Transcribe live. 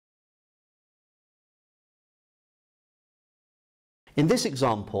In this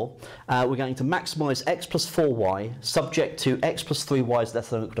example, we're going to maximise x plus 4y subject to x plus 3y is less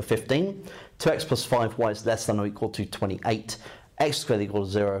than or equal to 15, 2x plus 5y is less than or equal to 28, x is greater than or equal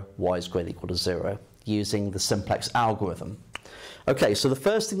to 0, y is greater than or equal to 0, using the simplex algorithm. Okay, so the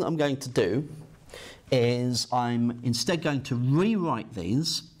first thing that I'm going to do is I'm instead going to rewrite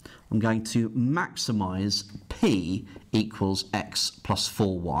these. I'm going to maximise p equals x plus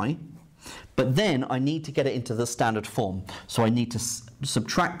 4y. But then I need to get it into the standard form. So I need to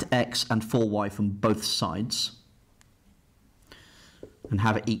subtract x and 4y from both sides and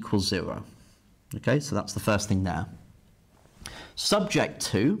have it equal 0. Okay, so that's the first thing there. Subject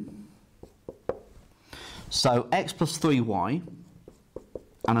to, so x plus 3y,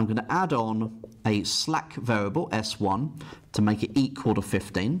 and I'm going to add on a slack variable, s1, to make it equal to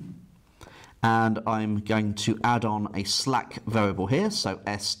 15. And I'm going to add on a slack variable here, so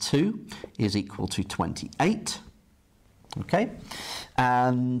s2 is equal to 28. Okay,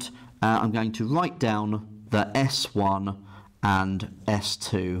 and I'm going to write down that s1 and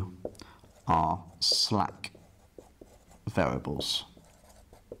s2 are slack variables.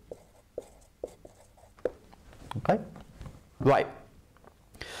 Okay, right.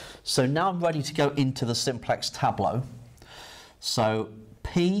 So now I'm ready to go into the simplex tableau. So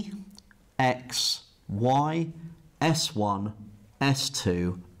p, x, y, s1,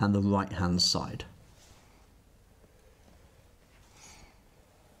 s2, and the right-hand side.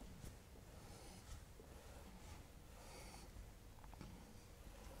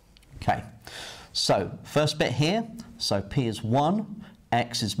 Okay, so first bit here, so p is 1,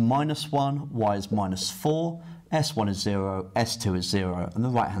 x is -1, y is -4, s1 is 0, s2 is 0, and the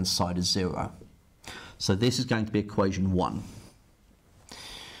right-hand side is 0. So this is going to be equation 1.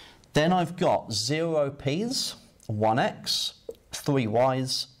 Then I've got 0 p's, 1x, 3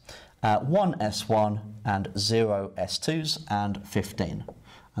 y's, 1 s1, and 0 s2's, and 15.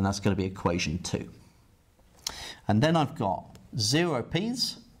 And that's going to be equation 2. And then I've got 0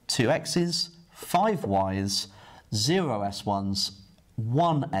 p's, 2 x's, 5 y's, 0 s1's,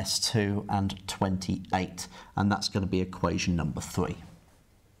 1 s2, and 28. And that's going to be equation number 3.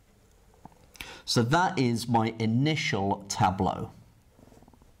 So that is my initial tableau.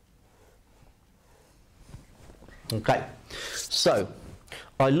 Okay, so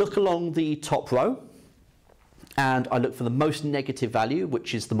I look along the top row and I look for the most negative value,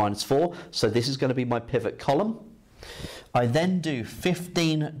 which is the -4. So this is going to be my pivot column. I then do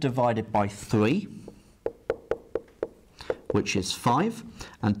 15 divided by 3, which is 5,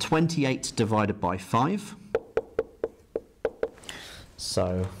 and 28 divided by 5.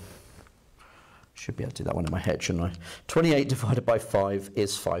 So should be able to do that one in my head, shouldn't I? 28 divided by 5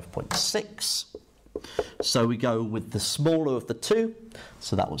 is 5.6. So we go with the smaller of the two,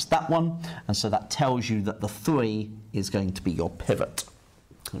 so that was that one, and so that tells you that the 3 is going to be your pivot.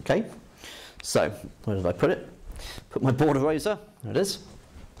 Okay, so where did I put it? Put my border eraser, there it is.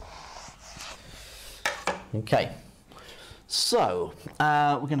 Okay, so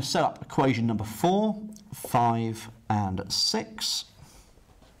we're going to set up equation number 4, 5, and 6.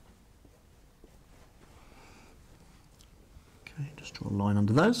 Okay, just draw a line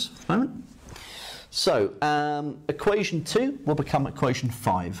under those for the moment. So, equation 2 will become equation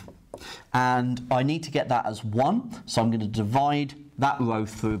 5, and I need to get that as 1, so I'm going to divide that row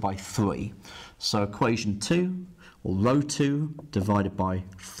through by 3. So equation 2, or row 2, divided by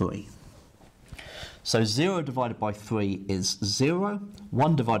 3. So 0 divided by 3 is 0,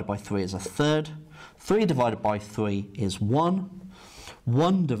 1 divided by 3 is a third, 3 divided by 3 is 1,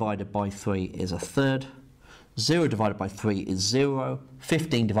 1 divided by 3 is a third, 0 divided by 3 is 0,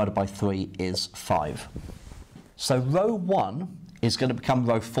 15 divided by 3 is 5. So row 1 is going to become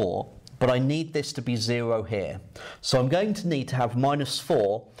row 4, but I need this to be 0 here. So I'm going to need to have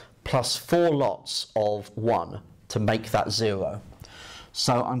 -4 plus 4 lots of 1 to make that 0.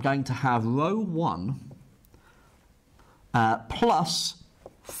 So I'm going to have row 1 plus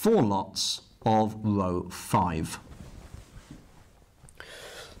 4 lots of row 5.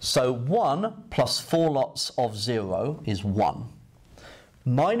 So 1 plus 4 lots of 0 is 1.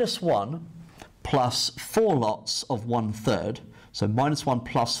 -1 plus 4 lots of 1/3, so -1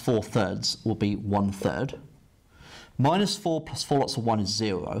 plus 4/3 will be 1/3. -4 plus 4 lots of 1 is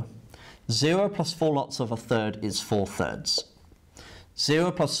 0. 0 plus 4 lots of a third is 4/3.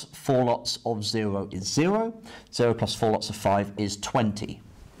 0 plus 4 lots of 0 is 0. 0 plus 4 lots of 5 is 20.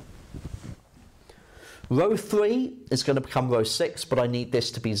 Row 3 is going to become row 6, but I need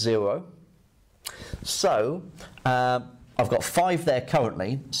this to be 0. So I've got 5 there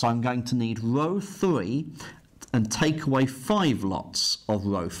currently, so I'm going to need row 3 and take away 5 lots of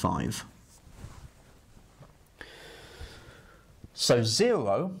row 5. So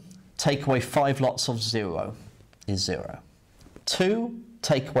 0 take away 5 lots of 0 is 0. 2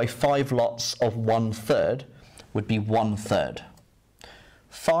 take away 5 lots of 1/3 would be 1/3.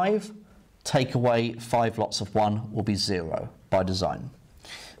 5 take away 5 lots of 1 will be 0 by design.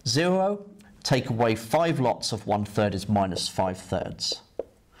 0 take away 5 lots of 1/3 is minus 5/3.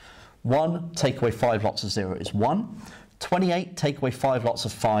 1 take away 5 lots of 0 is 1. 28 take away 5 lots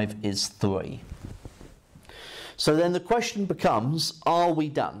of 5 is 3. So then the question becomes, are we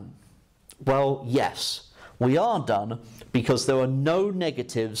done? Well, yes, we are done because there are no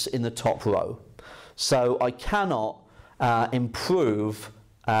negatives in the top row. So I cannot improve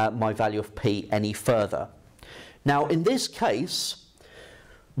my value of p any further. Now, in this case,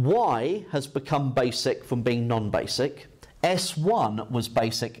 y has become basic from being non-basic. S1 was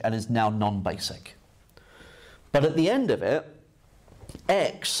basic and is now non-basic. But at the end of it,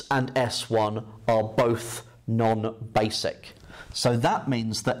 x and S1 are both non-basic. So that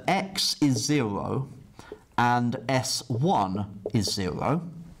means that x is 0 and S1 is 0,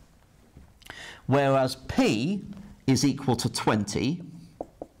 whereas p is equal to 20,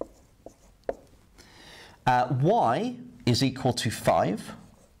 y is equal to 5,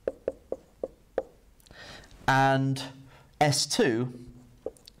 and S2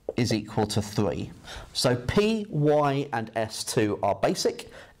 is equal to 3. So P, Y and S2 are basic,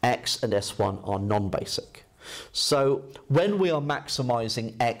 X and S1 are non-basic. So when we are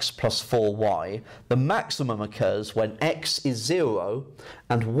maximising X plus 4Y, the maximum occurs when X is 0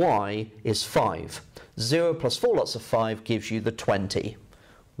 and Y is 5. 0 plus 4 lots of 5 gives you the 20,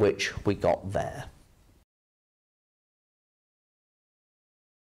 which we got there.